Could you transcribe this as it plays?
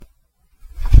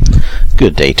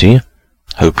Good day to you.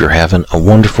 Hope you're having a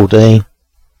wonderful day.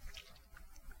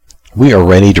 We are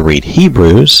ready to read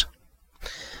Hebrews.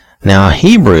 Now,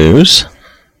 Hebrews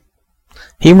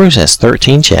has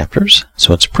 13 chapters,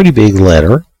 so it's a pretty big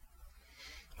letter.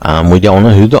 We don't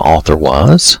know who the author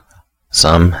was.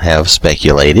 Some have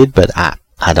speculated, but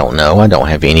I don't know. I don't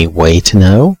have any way to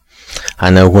know. I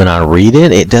know when I read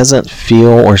it, it doesn't feel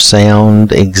or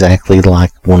sound exactly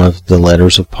like one of the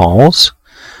letters of Paul's,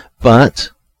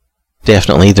 but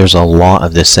definitely there's a lot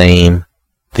of the same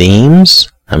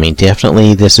themes. I mean,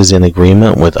 definitely this is in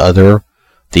agreement with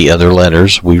the other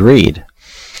letters we read.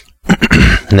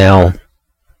 Now,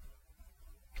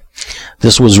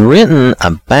 this was written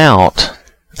about,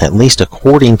 at least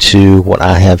according to what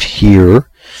I have here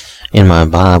in my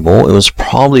Bible, it was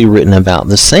probably written about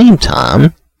the same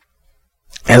time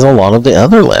as a lot of the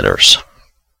other letters.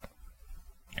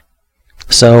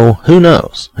 So, who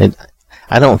knows?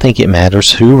 I don't think it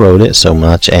matters who wrote it so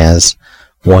much as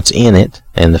what's in it,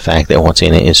 and the fact that what's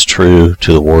in it is true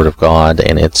to the Word of God,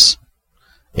 and it's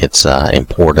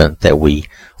important that we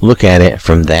look at it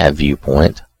from that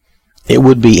viewpoint. It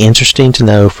would be interesting to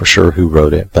know for sure who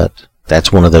wrote it, but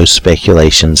that's one of those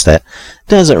speculations that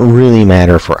doesn't really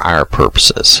matter for our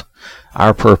purposes.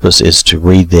 Our purpose is to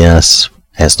read this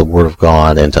as the Word of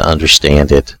God and to understand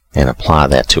it and apply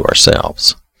that to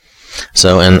ourselves.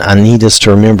 So, and I need us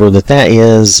to remember that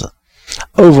is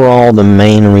overall the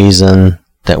main reason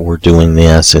that we're doing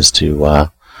this is to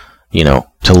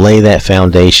lay that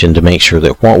foundation to make sure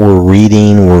that what we're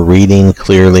reading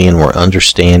clearly and we're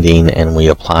understanding, and we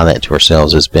apply that to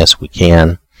ourselves as best we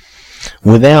can.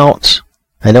 I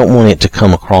don't want it to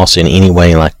come across in any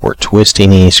way like we're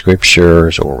twisting any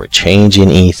scriptures, or we're changing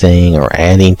anything, or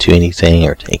adding to anything,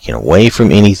 or taking away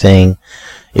from anything.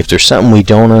 If there's something we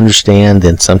don't understand,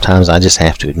 then sometimes I just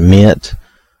have to admit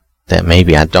that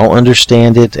maybe I don't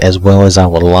understand it as well as I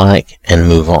would like, and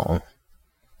move on.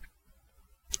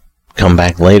 Come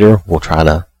back later, we'll try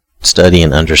to study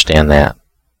and understand that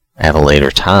at a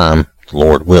later time,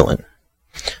 Lord willing.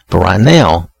 But right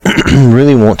now,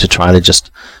 really want to try to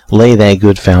just lay that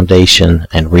good foundation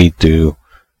and read through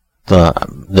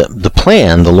the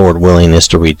plan, the Lord willing, is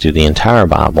to read through the entire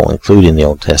Bible, including the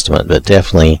Old Testament, but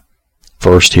definitely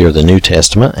first here the New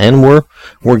Testament, and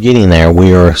we're getting there.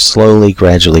 We are slowly,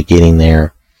 gradually getting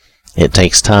there. It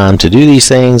takes time to do these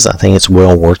things. I think it's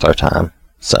well worth our time.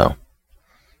 So,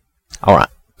 alright,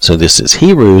 so this is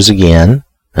Hebrews again,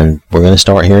 and we're going to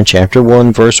start here in chapter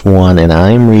 1, verse 1, and I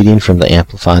am reading from the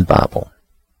Amplified Bible.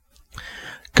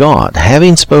 God,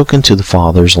 having spoken to the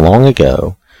fathers long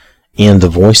ago, in the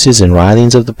voices and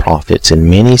writings of the prophets in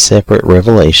many separate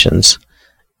revelations,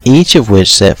 each of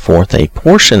which set forth a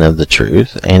portion of the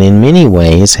truth, and in many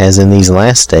ways has in these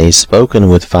last days spoken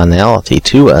with finality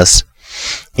to us,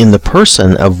 in the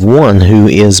person of one who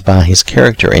is by his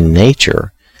character and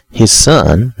nature his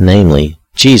Son, namely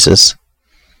Jesus,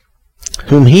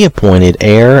 whom he appointed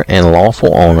heir and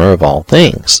lawful owner of all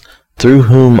things, through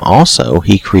whom also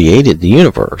he created the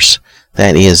universe,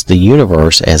 that is, the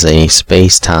universe as a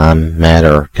space-time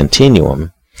matter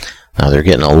continuum. Now they're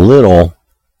getting a little,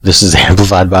 this is the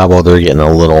Amplified Bible, they're getting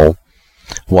a little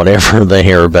whatever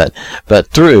there, but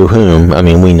through whom, I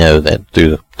mean, we know that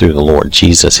through the Lord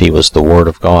Jesus, he was the Word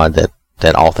of God,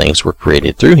 that all things were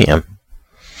created through him.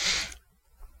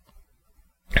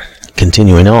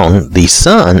 Continuing on, the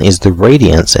Son is the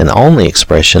radiance and only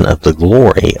expression of the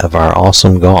glory of our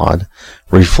awesome God,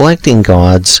 reflecting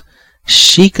God's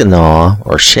Shekinah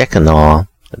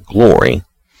glory,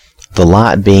 the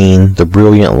light being the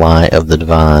brilliant light of the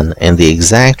divine, and the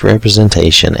exact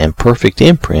representation and perfect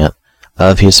imprint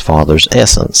of his Father's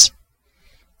essence,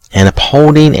 and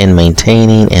upholding and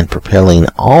maintaining and propelling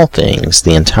all things,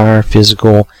 the entire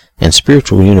physical and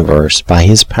spiritual universe, by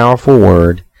his powerful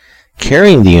word,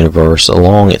 carrying the universe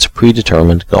along its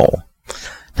predetermined goal.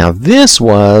 Now, this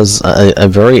was a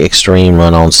very extreme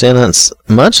run-on sentence,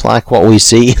 much like what we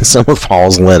see in some of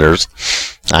Paul's letters.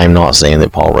 I'm not saying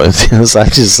that Paul wrote this, I'm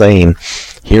just saying,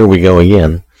 here we go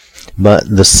again. But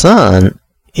the Son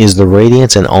is the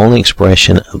radiance and only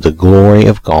expression of the glory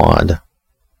of God,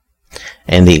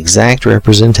 and the exact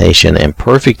representation and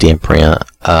perfect imprint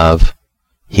of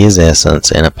his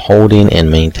essence, and upholding and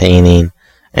maintaining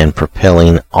and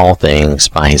propelling all things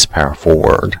by his powerful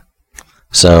word.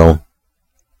 So,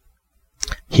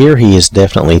 here he is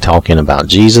definitely talking about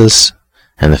Jesus,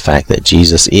 and the fact that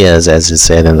Jesus is, as is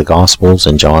said in the Gospels,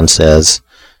 and John says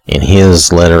in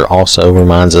his letter also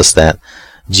reminds us that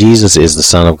Jesus is the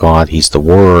Son of God, he's the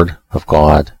Word of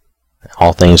God.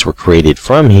 All things were created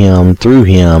from him, through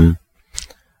him,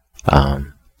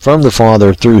 from the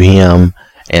Father, through him,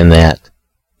 and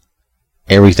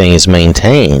everything is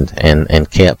maintained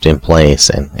and kept in place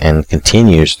and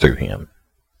continues through him.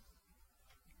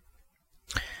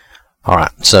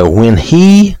 Alright, so when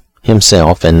he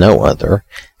himself and no other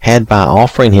had, by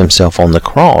offering himself on the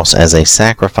cross as a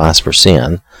sacrifice for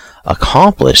sin,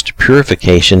 accomplished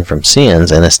purification from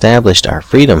sins and established our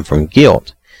freedom from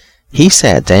guilt, he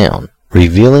sat down,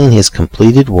 revealing his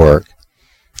completed work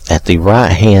at the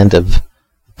right hand of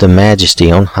the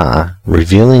Majesty on high,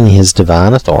 revealing his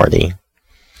divine authority,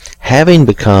 having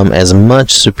become as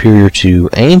much superior to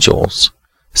angels,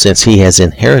 since he has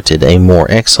inherited a more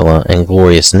excellent and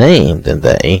glorious name than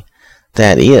they,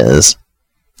 that is,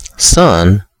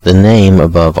 Son, the name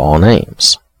above all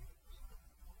names.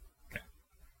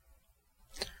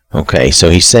 Okay, so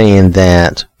he's saying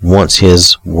that once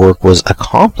his work was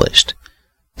accomplished,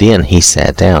 then he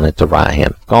sat down at the right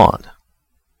hand of God,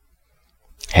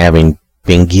 having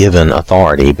been given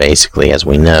authority, basically, as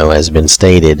we know, has been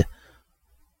stated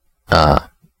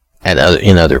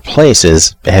in other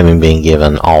places, having been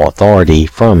given all authority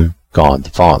from God the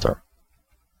Father.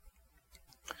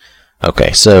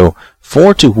 Okay, so,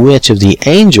 for to which of the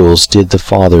angels did the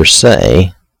Father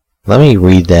say, let me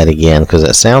read that again because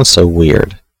it sounds so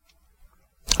weird.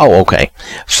 Oh, okay.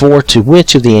 For to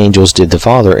which of the angels did the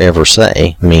Father ever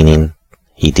say, meaning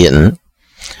he didn't,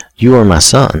 you are my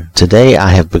Son, today I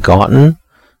have begotten,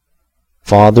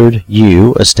 fathered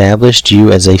you, established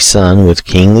you as a son with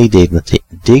kingly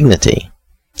dignity.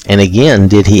 And again,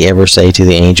 did he ever say to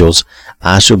the angels,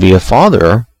 I shall be a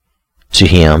father to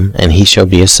him, and he shall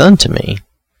be a son to me?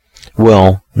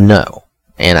 Well, no.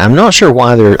 And I'm not sure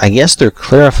why I guess they're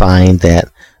clarifying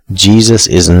that Jesus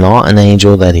is not an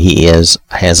angel, that he has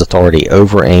authority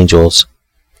over angels,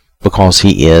 because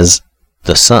he is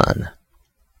the Son.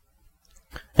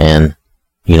 And,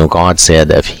 God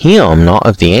said of him, not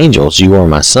of the angels, you are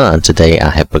my Son, today I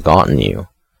have begotten you.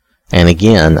 And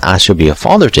again, I shall be a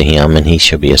father to him, and he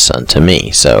shall be a son to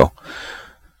me. So,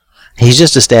 he's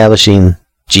just establishing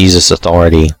Jesus'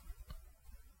 authority,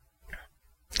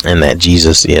 and that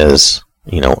Jesus is,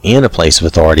 in a place of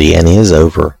authority and is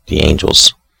over the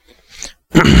angels.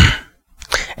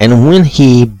 And when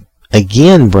he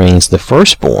again brings the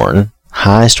firstborn,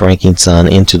 highest ranking son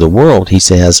into the world, he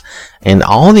says, and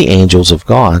all the angels of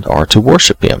God are to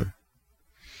worship him.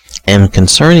 And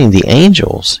concerning the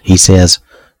angels, he says,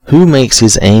 who makes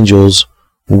his angels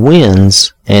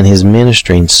winds and his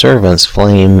ministering servants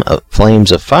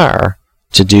flames of fire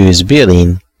to do his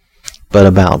bidding? But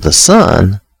about the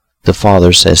Son, the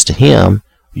Father says to him,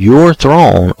 your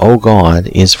throne, O God,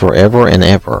 is forever and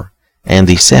ever, and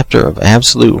the scepter of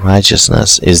absolute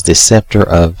righteousness is the scepter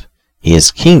of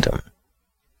his kingdom.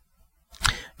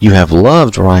 You have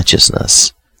loved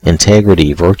righteousness,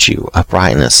 integrity, virtue,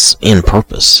 uprightness in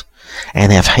purpose,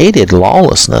 and have hated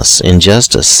lawlessness,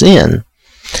 injustice, sin.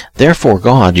 Therefore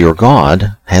God, your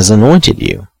God, has anointed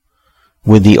you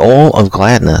with the oil of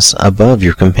gladness above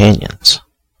your companions.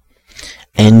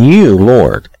 And you,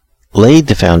 Lord, laid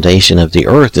the foundation of the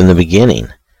earth in the beginning,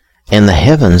 and the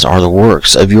heavens are the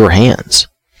works of your hands.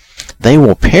 They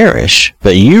will perish,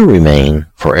 but you remain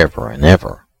forever and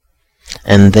ever.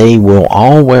 And they will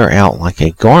all wear out like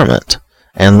a garment,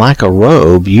 and like a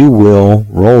robe you will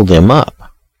roll them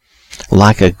up.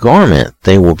 Like a garment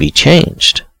they will be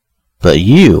changed, but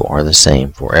you are the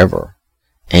same forever,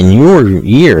 and your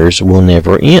years will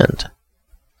never end.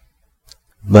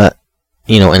 But,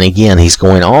 and again, he's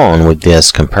going on with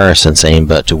this comparison, saying,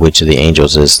 but to which of the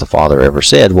angels has the Father ever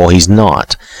said? Well, he's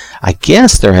not. I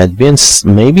guess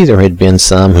maybe there had been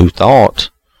some who thought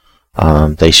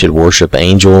they should worship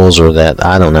angels, or that,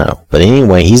 I don't know. But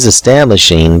anyway, he's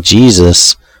establishing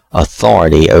Jesus'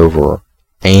 authority over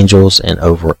angels and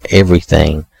over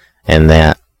everything, and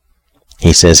that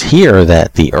he says here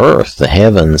that the earth, the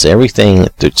heavens, everything,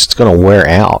 it's going to wear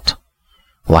out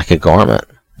like a garment.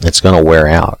 It's going to wear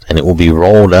out, and it will be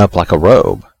rolled up like a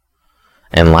robe,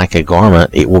 and like a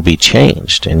garment it will be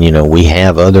changed. And we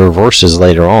have other verses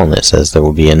later on that says there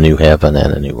will be a new heaven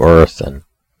and a new earth. And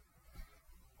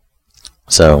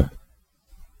so,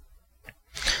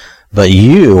 but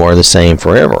you are the same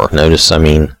forever. Notice,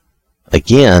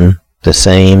 again, the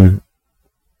same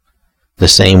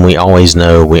we always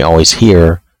know, we always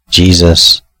hear,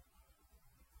 Jesus,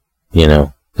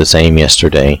 the same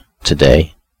yesterday,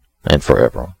 today, and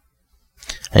forever.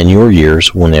 And your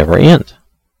years will never end.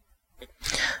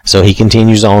 So he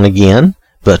continues on again,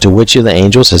 but to which of the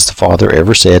angels has the Father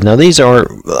ever said? Now these are,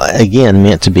 again,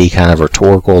 meant to be kind of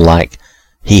rhetorical, like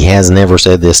he has never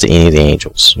said this to any of the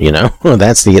angels,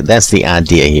 That's the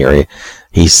idea here.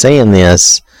 He's saying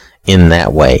this in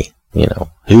that way,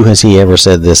 Who has he ever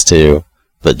said this to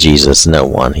but Jesus? No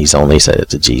one. He's only said it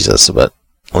to Jesus, but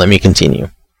Let me continue.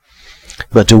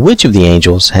 But to which of the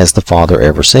angels has the Father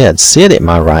ever said, "Sit at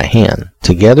my right hand,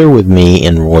 together with me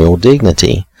in royal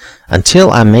dignity,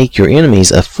 until I make your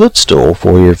enemies a footstool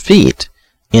for your feet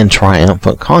in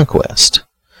triumphant conquest"?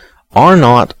 Are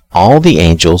not all the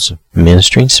angels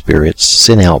ministering spirits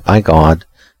sent out by God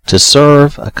to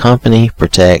serve, accompany,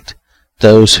 protect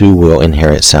those who will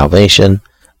inherit salvation?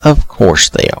 Of course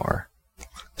they are.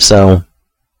 So,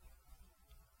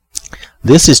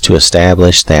 this is to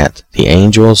establish that the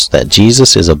angels, that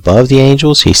Jesus is above the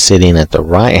angels. He's sitting at the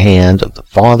right hand of the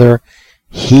Father.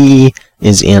 He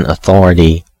is in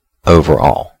authority over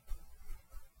all.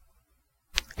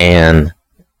 And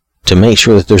to make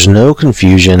sure that there's no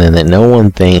confusion and that no one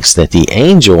thinks that the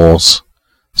angels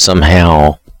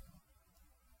somehow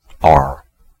are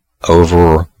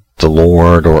over the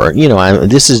Lord, or,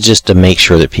 this is just to make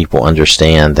sure that people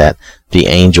understand that the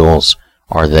angels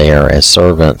are there as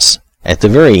servants. At the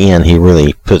very end, he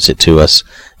really puts it to us,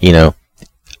 the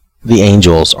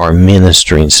angels are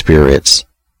ministering spirits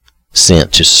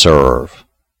sent to serve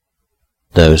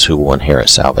those who will inherit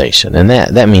salvation. And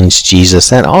that means Jesus.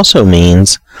 That also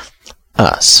means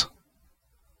us.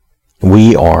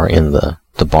 We are in the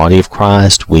body of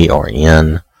Christ. We are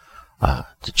in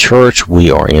the church. We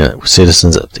are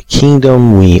citizens of the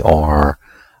kingdom. We are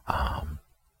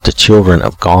the children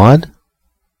of God.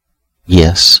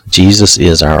 Yes, Jesus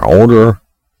is our older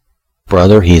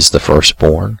brother. He's the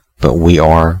firstborn, but we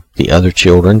are the other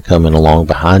children coming along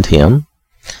behind him.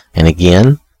 And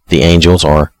again, the angels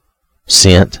are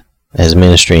sent as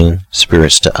ministering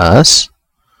spirits to us.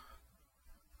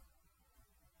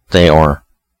 We are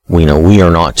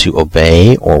not to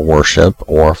obey or worship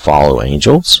or follow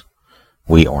angels.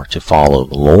 We are to follow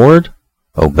the Lord,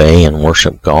 obey and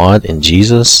worship God and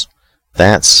Jesus.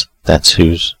 That's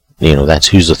whose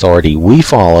authority we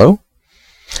follow,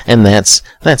 and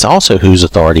that's also whose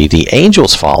authority the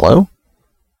angels follow.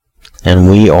 And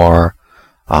we are,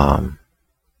 but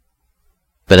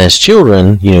as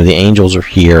children, the angels are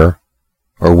here,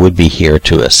 or would be here,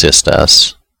 to assist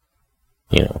us,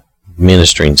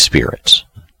 ministering spirits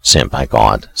sent by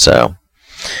God. So,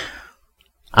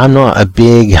 I'm not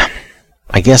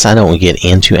I guess I don't get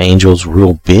into angels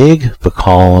real big,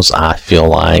 because I feel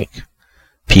like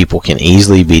people can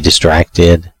easily be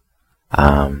distracted.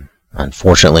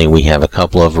 Unfortunately, we have a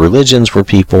couple of religions where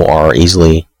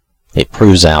it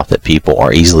proves out that people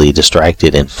are easily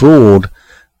distracted and fooled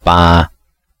by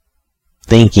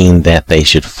thinking that they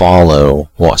should follow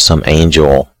what some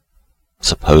angel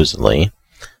supposedly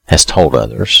has told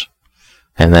others.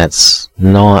 And that's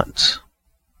not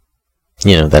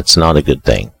a good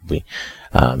thing.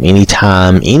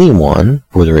 Anytime anyone,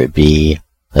 whether it be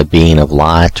a being of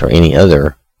light or any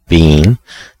other being,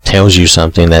 tells you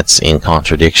something that's in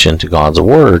contradiction to God's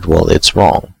word, well, it's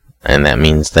wrong. And that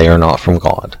means they are not from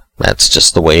God. That's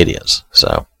just the way it is.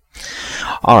 So,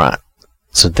 alright.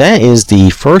 So that is the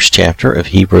first chapter of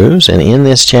Hebrews. And in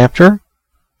this chapter,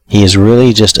 he is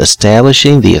really just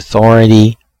establishing the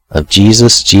authority of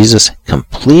Jesus. Jesus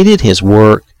completed his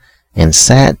work and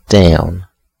sat down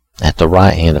at the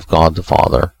right hand of God the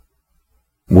Father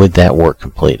with that work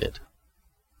completed.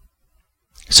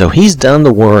 So he's done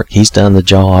the work, he's done the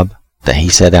job that he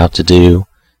set out to do.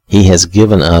 He has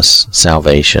given us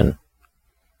salvation,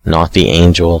 not the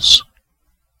angels,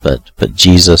 but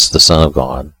Jesus, the Son of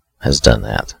God, has done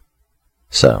that.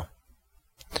 So,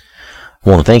 I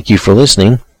want to thank you for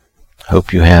listening.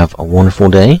 Hope you have a wonderful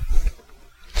day.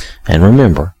 And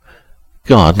remember,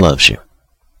 God loves you.